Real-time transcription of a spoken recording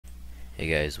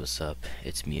Hey guys, what's up?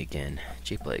 It's me again,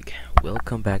 JPleg.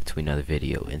 Welcome back to another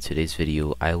video. In today's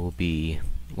video, I will be,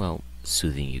 well,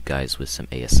 soothing you guys with some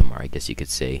ASMR, I guess you could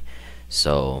say.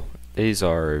 So, these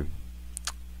are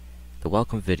the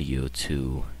welcome video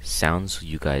to sounds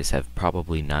you guys have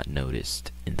probably not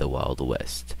noticed in the Wild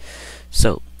West.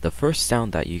 So, the first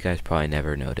sound that you guys probably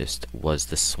never noticed was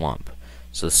the swamp.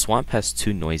 So the swamp has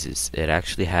two noises. It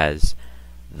actually has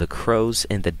the crows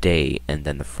in the day and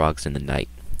then the frogs in the night.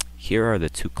 Here are the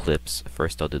two clips.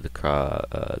 First I'll do the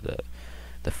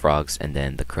frogs and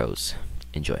then the crows.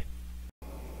 Enjoy.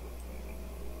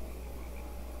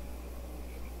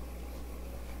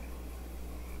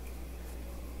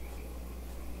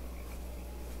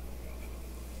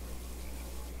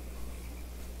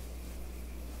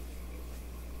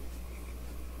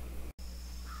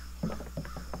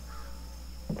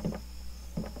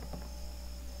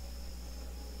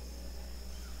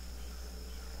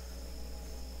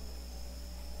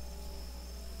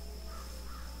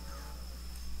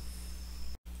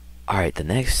 Alright, the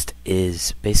next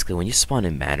is basically when you spawn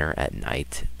in Manor at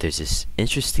night, there's this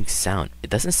interesting sound. It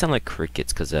doesn't sound like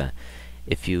crickets because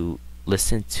if you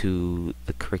listen to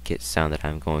the cricket sound that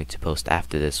I'm going to post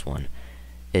after this one,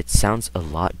 it sounds a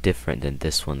lot different than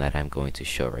this one that I'm going to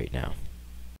show right now.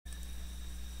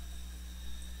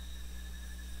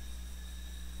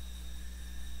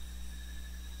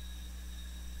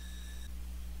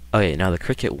 Okay, now the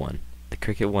cricket one. The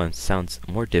cricket one sounds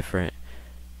more different.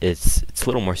 It's a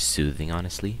little more soothing,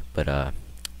 honestly, but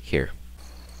here.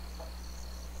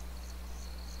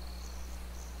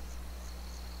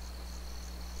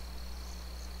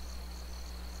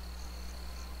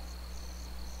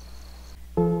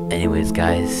 Anyways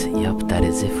guys, yep, that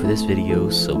is it for this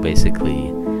video. So basically,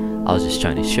 I was just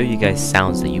trying to show you guys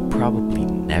sounds that you probably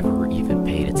never even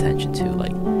paid attention to.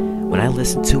 Like, when I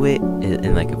listen to it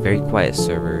in like a very quiet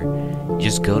server, you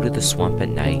just go to the swamp at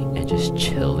night and just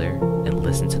chill there and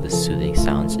listen to the soothing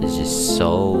sounds. It's just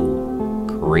so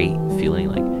great feeling.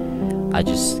 Like,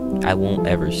 I won't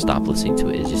ever stop listening to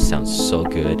it. It just sounds so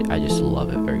good. I just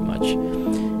love it very much.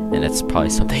 And that's probably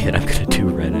something that I'm gonna do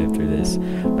right after this,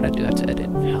 but I do have to edit.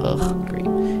 Ugh, great.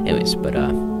 Anyways, but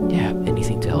yeah,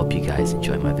 anything to help you guys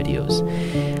enjoy my videos.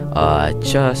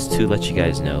 Just to let you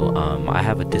guys know, I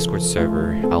have a Discord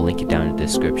server. I'll link it down in the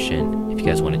description. If you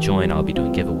guys want to join, I'll be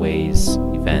doing giveaways,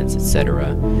 events,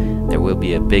 etc. There will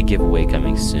be a big giveaway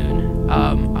coming soon.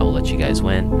 I will let you guys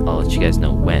I'll let you guys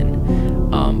know when.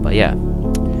 But yeah,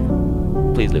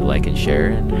 please leave a like and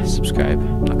share and subscribe.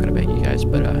 I'm not gonna beg you guys,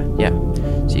 but yeah.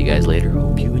 See you guys later.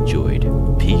 Hope you enjoyed.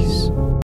 Peace.